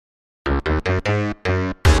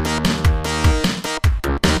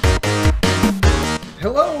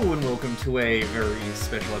to a very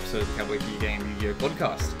special episode of the Cowboy Key Game Yu-Gi-Oh!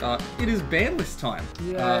 Podcast. It is Banlist time.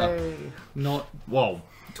 Yay! Not Whoa.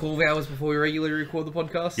 12 hours before we regularly record the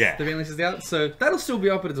podcast. Yeah. The Banlist is out, so that'll still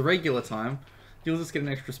be up at its regular time. You'll just get an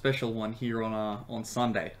extra special one here on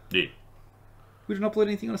Sunday. Yeah. We don't upload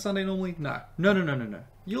anything on a Sunday normally? No. No.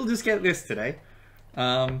 You'll just get this today.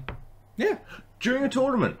 Yeah. During a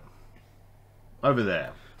tournament. Over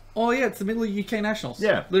there. Oh yeah, it's the middle of UK Nationals.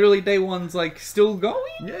 Yeah. Literally day one's like still going?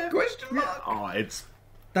 Yeah. Question mark? Yeah. Oh, it's...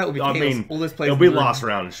 That would be I chaos. mean, All those players it'll be in the room. last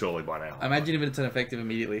round surely by now. Imagine if it's an effective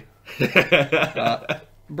immediately.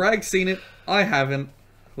 Brag's seen it. I haven't.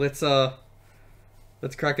 Let's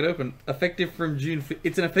crack it open. Effective from June.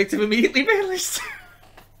 It's an effective immediately ban list.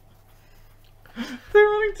 They're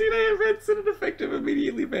running 2-day events and an effective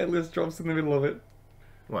immediately ban list drops in the middle of it.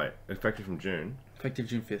 Wait, effective from June? Effective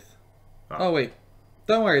June 5th. Oh. Oh wait,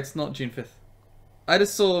 don't worry, it's not June 5th. I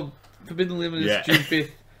just saw Forbidden Limited is June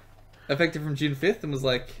 5th. Effective from June 5th and was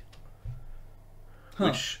like, huh.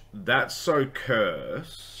 Which, that's so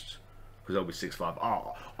cursed. Because that'll be 6-5.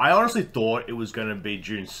 Oh, I honestly thought it was going to be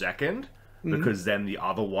June 2nd. Because then the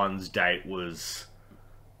other one's date was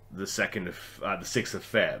the 6th of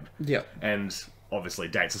Feb. Yep. And obviously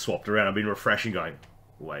dates are swapped around. I've been refreshing going,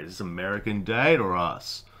 wait, is this American date or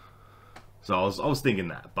us? So I was thinking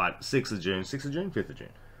that. But 6th of June, 5th of June.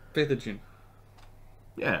 5th of June.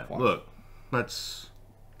 Yeah, Wow. look, that's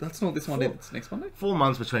not this Monday, that's next Monday? 4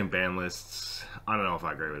 months between ban lists. I don't know if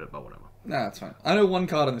I agree with it, but whatever. Nah, that's fine. I know one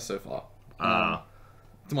card on this so far.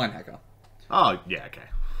 It's Mind Hacker. Oh, yeah, okay.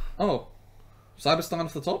 Oh. Cyberstein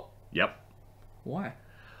off the top? Yep. Why?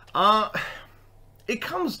 It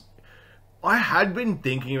comes... I had been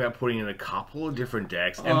thinking about putting in a couple of different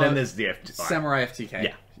decks, and then there's the Samurai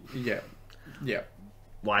FTK. Yeah. Yeah.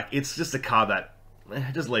 Like, it's just a card that...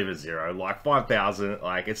 just leave it 0. Like, 5,000,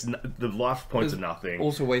 like, it's... the life points are nothing.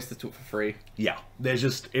 Also wasted to it for free. Yeah. There's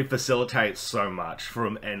just... it facilitates so much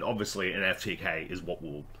from... and obviously an FTK is what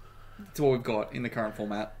will... It's what we've got in the current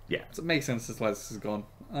format. Yeah. So it makes sense as why this is gone.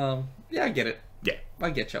 Yeah, I get it. Yeah. I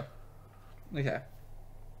get you. Okay.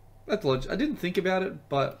 That's logic. I didn't think about it,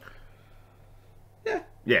 but... Yeah.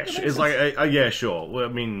 Yeah, That makes it's sense. like, yeah, sure. Well, I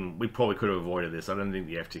mean, we probably could have avoided this. I don't think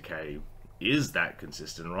the FTK is that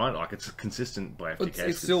consistent, right? Like, it's consistent by FTK.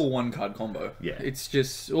 It's still a one-card combo. Yeah. It's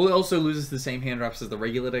just... well, it also loses the same hand wraps as the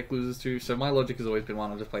regular deck loses to, so my logic has always been one,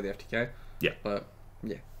 I'll just play the FTK. Yeah. But,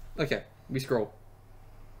 yeah. Okay, we scroll.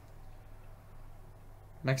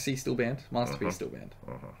 Max C still banned. Master B still banned.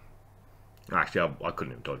 Actually, I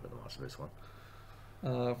couldn't even talk about the Master Beast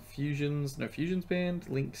one. Fusions... no, Fusions banned.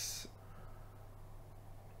 Links...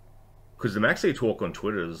 Because the Maxi talk on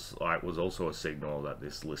Twitter's like was also a signal that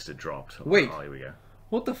this list had dropped. Wait. Oh, here we go.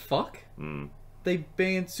 What the fuck? They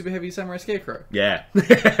banned Super Heavy Samurai Scarecrow. Yeah.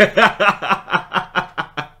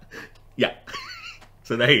 Yeah.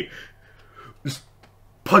 So they just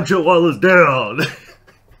punch it while it's down.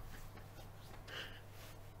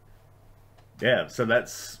 Yeah, so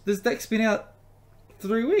that's... This deck's been out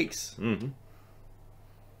 3 weeks.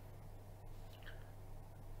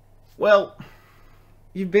 Well...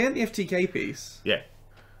 You banned the FTK piece, yeah.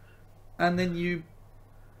 and then you...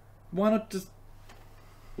 why not just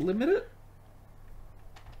limit it?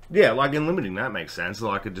 Yeah, like in limiting that makes sense.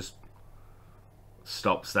 Like it just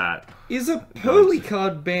stops that. Is a Pearly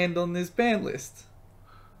card banned on this ban list?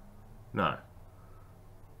 No.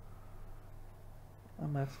 I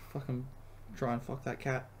might have to fucking try and fuck that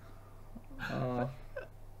cat.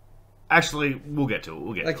 Actually, we'll get to it.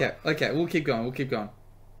 We'll get to it. Okay, we'll keep going.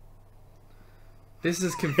 This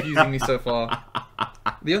is confusing me so far.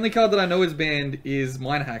 The only card that I know is banned is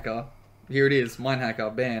Mind Hacker. Here it is, Mind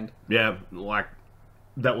Hacker, banned. Yeah, like,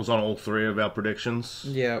 that was on all 3 of our predictions.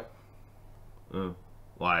 Yeah.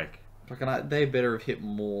 Like... fucking, they better have hit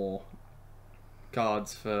more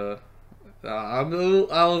cards for...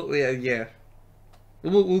 yeah.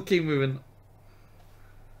 We'll keep moving.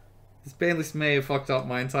 This ban list may have fucked up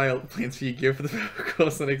my entire plans for Yu-Gi-Oh! For the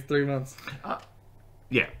course of the next 3 months.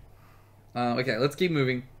 Yeah. Okay, let's keep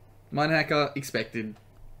moving. Mind Hacker, expected.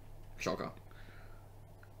 Shocker.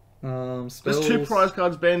 Spells... There's 2 prize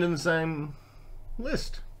cards banned in the same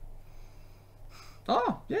list.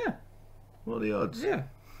 Oh, yeah. What are the odds? Yeah.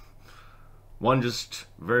 One just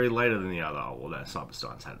very later than the other. Well, that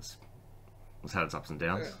Cyberstein's had its ups and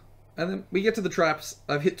downs. Okay. And then we get to the traps.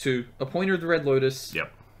 I've hit 2. A Pointer of the Red Lotus.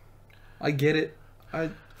 Yep. I get it. I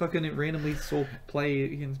fucking randomly saw play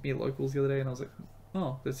against me at locals the other day, and I was like,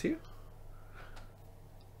 oh, that's here?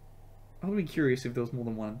 I would be curious if there was more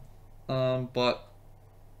than one. But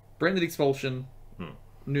Branded Expulsion,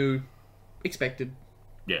 new, expected.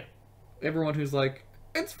 Yeah. Everyone who's like,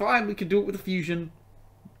 it's fine, we can do it with a fusion.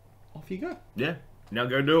 off you go. Yeah. Now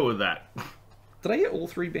go do it with that. Did I get all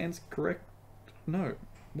 3 bands correct? No.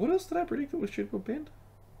 What else did I predict that was should got banned?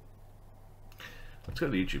 Let's go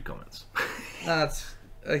to the YouTube comments.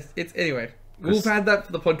 It's anyway. We'll add that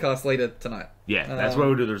for the podcast later tonight. Yeah, that's where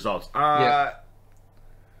we'll do the results. Yeah.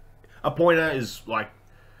 A pointer is like,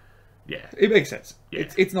 yeah, it makes sense. Yeah.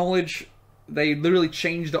 It's knowledge. They literally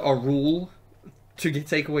changed a rule to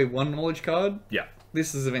take away 1 knowledge card. Yeah.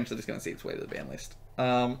 This is eventually just going to see its way to the ban list.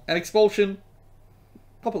 An expulsion.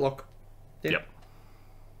 Pop it lock. Yeah.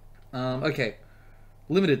 Yep. Okay.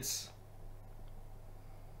 Limiteds.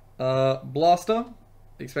 Blaster.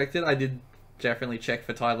 Expected. I did definitely check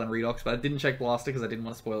for title and redox, but I didn't check Blaster because I didn't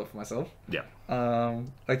want to spoil it for myself. Yeah.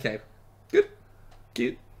 Okay. Good.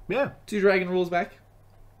 Cute. Yeah. 2 dragon rules back.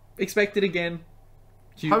 Expected again.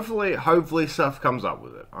 Cute. Hopefully stuff comes up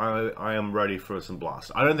with it. I am ready for some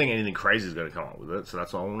blast. I don't think anything crazy is going to come up with it, so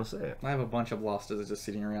that's all I want to say. I have a bunch of blasters just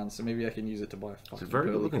sitting around, so maybe I can use it to buy. It's a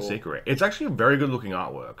very good looking secret. It's actually a very good looking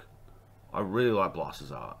artwork. I really like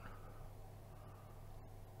Blaster's art.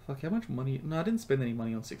 Fuck, how much money? No, I didn't spend any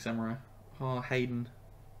money on Six Samurai. Oh, Hayden.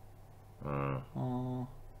 Oh,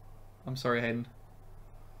 I'm sorry, Hayden.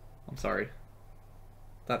 I'm sorry.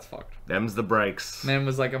 That's fucked. Them's the breaks. Man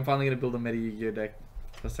was like, I'm finally gonna build a meta Yu-Gi-Oh deck.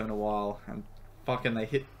 First time in a while, and fucking they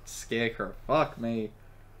hit Scarecrow. Fuck me.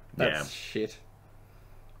 That's shit.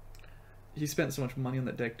 He spent so much money on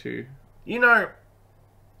that deck too. You know,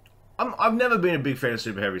 I've never been a big fan of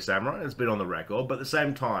Super Heavy Samurai. It's been on the record, but at the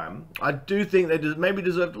same time, I do think they maybe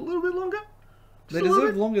deserved a little bit longer. They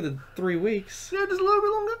deserved longer than 3 weeks. Yeah, just a little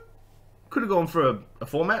bit longer. Could have gone for a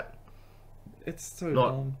format. It's so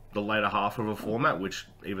not dumb. The later half of a format, which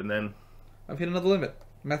even then, I've hit another limit.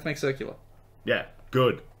 Math makes circular. Yeah,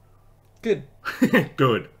 good. Good.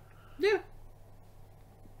 Good. Yeah.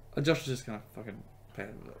 Josh is just gonna fucking pay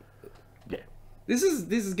it. Yeah. This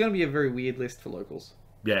is gonna be a very weird list for locals.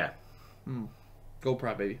 Yeah. Gold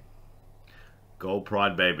Pride, baby. Gold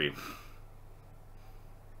Pride, baby.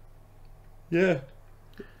 Yeah.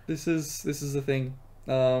 This is the thing.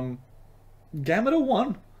 Gamma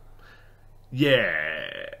 1.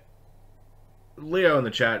 Yeah. Leo in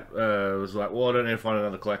the chat was like, well, I don't need to find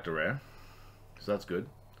another collector rare. So that's good.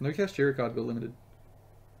 No Cashtira card got limited.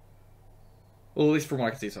 Well, at least from what I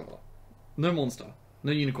can see so far. No monster.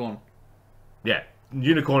 No unicorn. Yeah.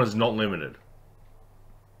 Unicorn is not limited.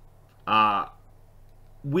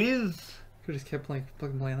 With... Could just kept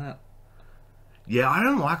fucking playing that. Yeah, I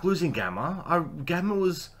don't like losing Gamma. Gamma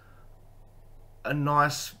was a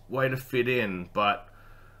nice way to fit in, but...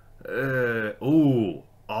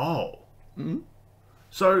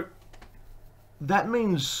 So, that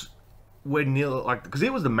means we're near... Like, because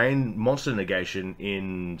it was the main monster negation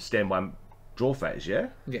in standby draw phase, yeah?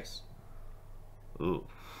 Yes. Ooh.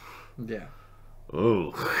 Yeah.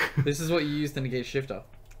 Ooh. This is what you use to negate Shifter,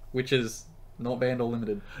 which is not banned or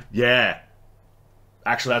limited. Yeah.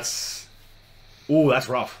 Actually, that's... Ooh, that's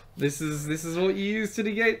rough. This is what you use to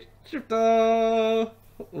negate Shifter.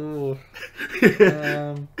 Ooh.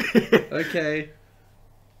 Okay.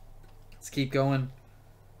 Let's keep going.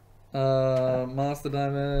 Master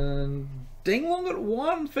Diamond. Dinglong at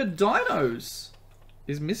 1 for Dinos.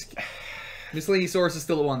 Is Miscellaneosaurus is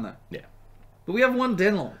still at 1 though. Yeah. But we have 1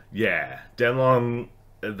 Denlong. Yeah. Denlong,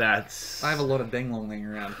 that's... I have a lot of Denlong laying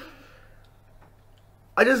around.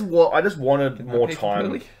 I just wanted more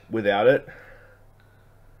time without it.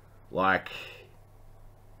 Like...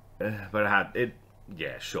 but I had... it.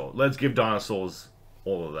 Yeah, sure. Let's give dinosaurs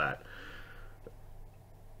all of that.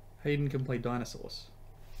 Hayden can play dinosaurs.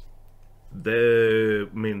 I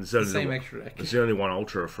mean, there's only same extra deck. There's only 1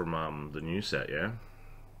 Ultra from the new set, yeah?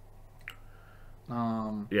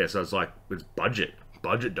 Yeah, so it's like, it's budget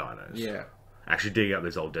dinos. Yeah. Actually, digging up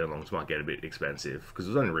these old Denlongs might get a bit expensive, because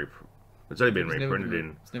it's only been reprinted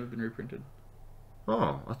in... It's never been reprinted.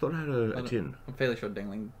 Oh, I thought it had a tin. I'm fairly sure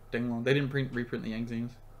Denglong. They didn't reprint the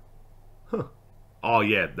Yangzines. Huh. Oh,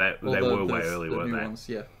 yeah, they were way early, weren't they? Ones,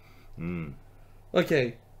 yeah. Mm.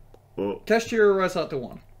 Okay. Oh. Kashtira rise up to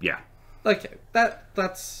 1. Yeah. Okay,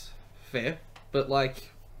 that's fair, but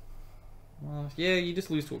like, well, yeah, you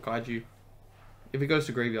just lose to a kaiju. If it goes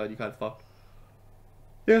to graveyard, you kind of fucked.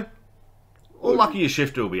 Yeah. Well, lucky your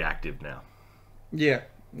shifter will be active now. Yeah,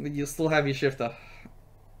 you'll still have your shifter.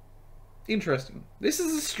 Interesting. This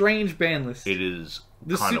is a strange ban list. It is.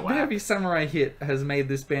 The Super Heavy Samurai hit has made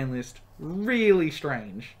this ban list really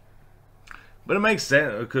strange. But it makes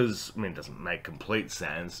sense, because, I mean, it doesn't make complete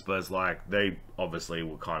sense, but it's like, they obviously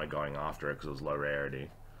were kind of going after it because it was low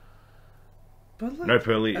rarity. But like, no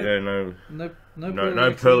Pearly, no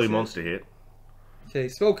Pearly monster hit. Okay,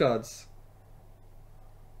 spell cards.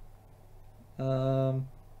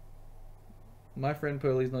 My friend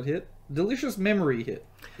Pearly's not hit. Delicious Memory hit.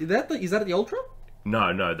 Is that the Ultra?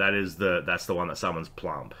 No, that's the one that summons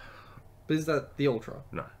Plump. But is that the Ultra?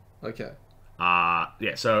 No. Okay.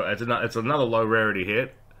 Yeah, so it's another low rarity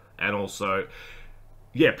hit, and also,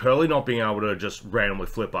 yeah, Pearly not being able to just randomly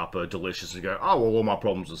flip up a Delicious and go, oh, well, all my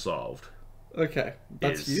problems are solved. Okay.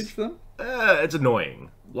 That's huge for them? It's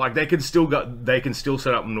annoying. Like, they can still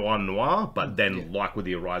set up Noir, but then, like with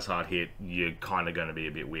the Arise Hard hit, you're kind of going to be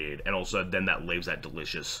a bit weird. And also, then that leaves that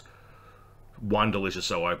one Delicious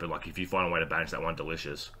so open. Like, if you find a way to banish that one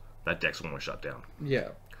Delicious, that deck's almost shut down. Yeah.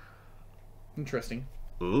 Interesting.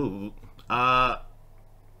 Ooh. I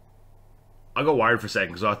got worried for a second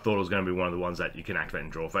because I thought it was going to be one of the ones that you can activate in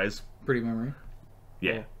draw phase. Pretty Memory.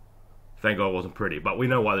 Yeah. Thank God it wasn't Pretty, but we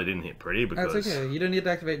know why they didn't hit Pretty because... That's okay. You don't need to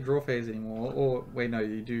activate draw phase anymore. Or, wait, no,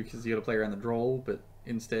 you do because you got to play around the draw, but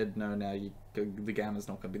instead, no, now the Gamma's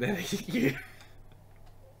not going to be there to hit you.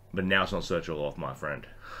 But now it's not Search All Off, my friend.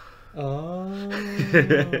 Oh,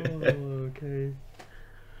 okay.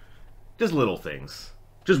 Just little things.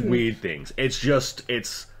 Just weird things.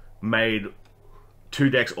 It's made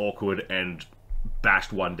 2 decks awkward and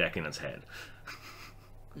bashed 1 deck in its head.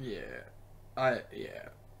 Yeah.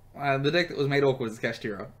 The deck that was made awkward was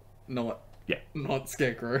Kashtira, not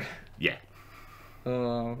Scarecrow. Yeah.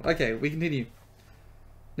 Okay, we continue.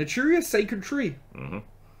 Naturia Sacred Tree. Mm-hmm.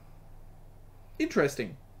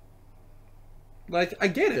 Interesting. Like, I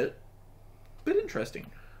get it, but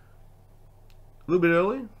interesting. A little bit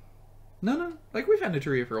early? No. Like, we've had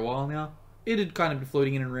Naturia for a while now. It had kind of been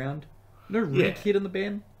floating in and around. No Reek hit on the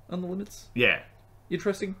ban, on the limits. Yeah.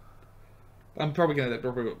 Interesting. I'm probably going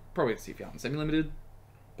to see if you haven't semi-limited.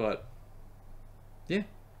 But, yeah.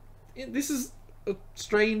 This is a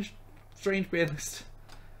strange ban list.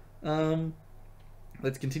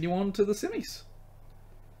 Let's continue on to the semis.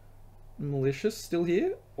 Malicious still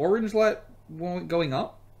here. Orange Light going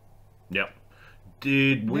up. Yep.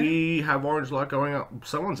 Did we have Orange Light going up?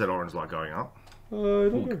 Someone said Orange Light going up. I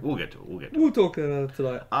don't know. We'll get to it. We'll talk about it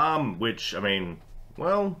tonight. Which, I mean,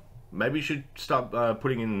 well, maybe you should start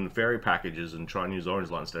putting in fairy packages and try and use Orange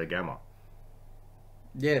Light instead of Gamma.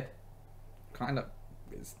 Yeah. Kind of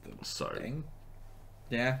is the thing.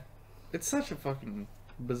 Yeah. It's such a fucking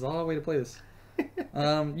bizarre way to play this.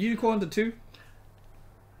 Unicorn to 2.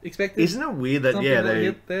 Expected. Isn't it weird that, they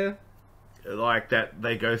hit there? Like, that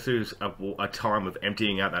they go through a time of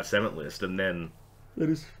emptying out that Summit list and then... They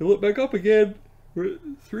just fill it back up again. We're at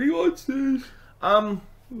 3 monsters.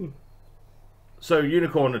 So,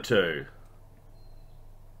 Unicorn to 2.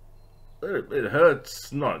 It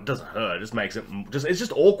hurts. No, it doesn't hurt. It just makes it... It's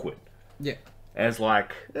just awkward. Yeah. And it's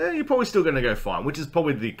like, you're probably still going to go fine, which is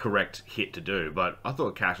probably the correct hit to do, but I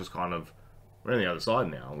thought Cash was kind of... We're on the other side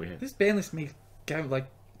now. This ban list makes like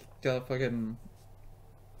fucking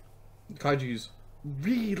Kaiju's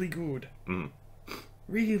really good.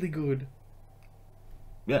 Really good.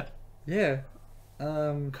 Yeah. Yeah.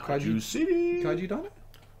 Kaiju City. Kaiju Dino?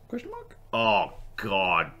 Question mark? Oh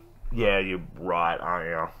God. Yeah, you're right,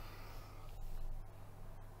 aren't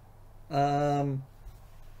you?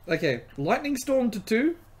 Okay. Lightning Storm to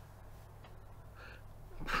 2.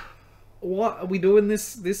 What are we doing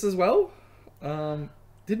this as well?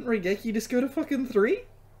 Didn't Regeki just go to fucking 3?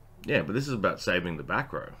 Yeah, but this is about saving the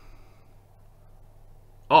back row.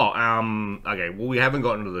 Oh, okay, well, we haven't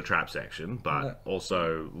gotten to the trap section, but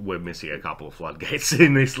also we're missing a couple of floodgates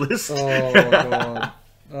in this list. Oh, God.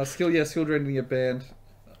 Skill Drain didn't get banned.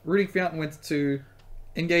 Rooting Fountain went to 2.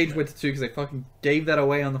 Engage went to 2 because they fucking gave that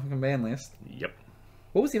away on the fucking ban list. Yep.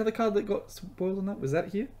 What was the other card that got spoiled on that? Was that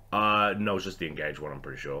here? No, it was just the Engage one, I'm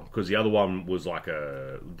pretty sure. Because the other one was like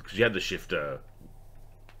because you had the Shifter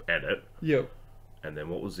edit. Yep. And then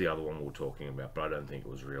what was the other one we were talking about? But I don't think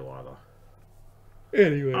it was real either.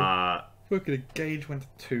 Anyway. Fucking Engage went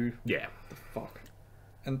to 2. Yeah. The fuck.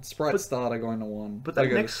 And Sprite Starter going to 1. But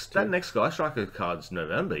that next Sky Striker card's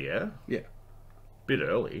November, yeah? Yeah. Bit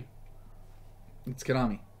early. It's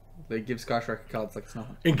Konami. They give Sky Striker cards like it's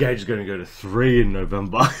nothing. Engage is going to go to 3 in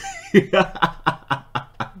November. It's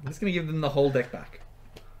going to give them the whole deck back.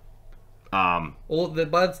 Or the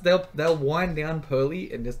buds, they'll wind down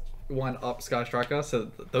Pearly and just wind up Sky Striker so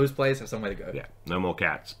that those players have somewhere to go. Yeah, no more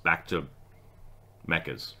cats. Back to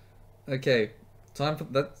mechas. Okay, time for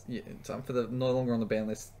that. Yeah, time for the no longer on the ban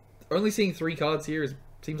list. Only seeing 3 cards here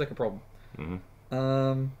seems like a problem.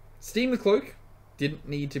 Steam the Cloak didn't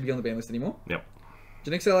need to be on the ban list anymore. Yep.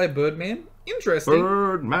 Genex Ally Birdman, interesting.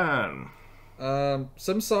 Birdman.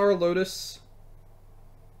 Samsara Lotus.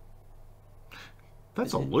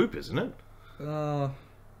 That's a loop, isn't it?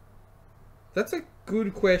 That's a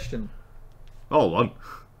good question. Hold on.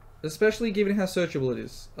 Especially given how searchable it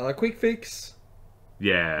is. Quick Fix.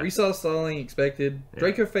 Yeah. Restart styling expected.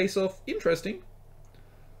 Draco face off interesting.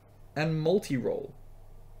 And multi-roll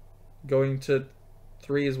going to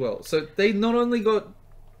 3 as well. So they not only got...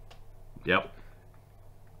 Yep.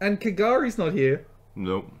 And Kagari's not here.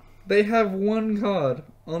 Nope. They have 1 card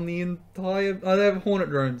on the entire... Oh, they have Hornet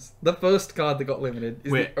Drones. The first card that got limited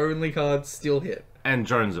is the only card still hit. And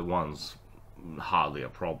Drones at 1's hardly a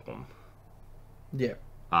problem. Yeah.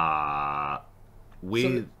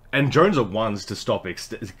 And Drones at 1's to stop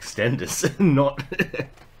extenders, not...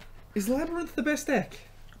 Is Labyrinth the best deck?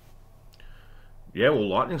 Yeah, well,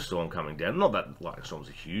 Lightning Storm coming down. Not that Lightning Storm's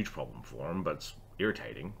a huge problem for them, but it's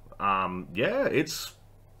irritating. Yeah, it's...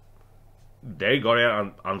 They got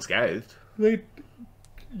out unscathed.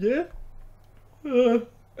 Yeah.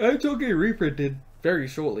 Agile get reprinted very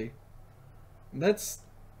shortly. That's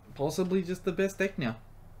possibly just the best deck now.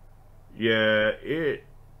 Yeah, Here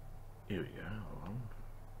we go.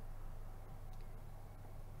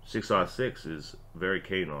 6i6 is very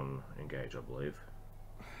keen on Engage, I believe.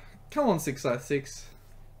 Come on, 6i6.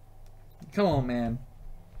 Come on, man.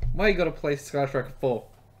 Why you gotta play Sky Striker 4?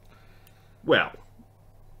 Well,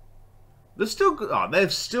 they've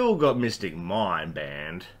still got Mystic Mind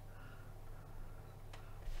banned.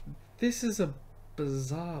 This is a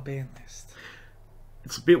bizarre ban list.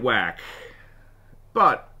 It's a bit whack,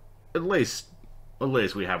 but at least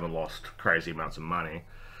we haven't lost crazy amounts of money.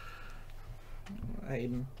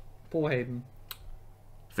 Hayden. Poor Hayden.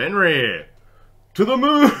 Fenrir! To the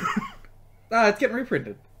moon! Ah, it's getting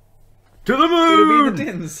reprinted. To the moon! It'll be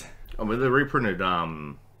the tins. I mean, they reprinted,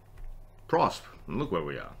 Prosp, and look where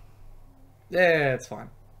we are. Yeah, it's fine.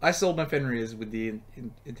 I sold my Fenrirs with the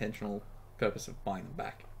intentional purpose of buying them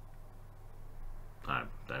back. I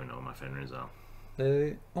don't know what my Fenrirs are.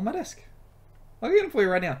 They're on my desk. I'll get them for you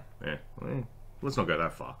right now. Yeah, well, let's not go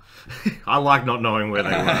that far. I like not knowing where they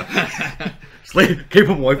were. Just keep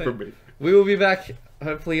them away from me. We will be back,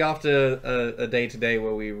 hopefully after a day today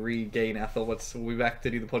where we regain our thoughts. We'll be back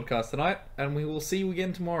to do the podcast tonight, and we will see you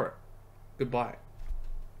again tomorrow. Goodbye.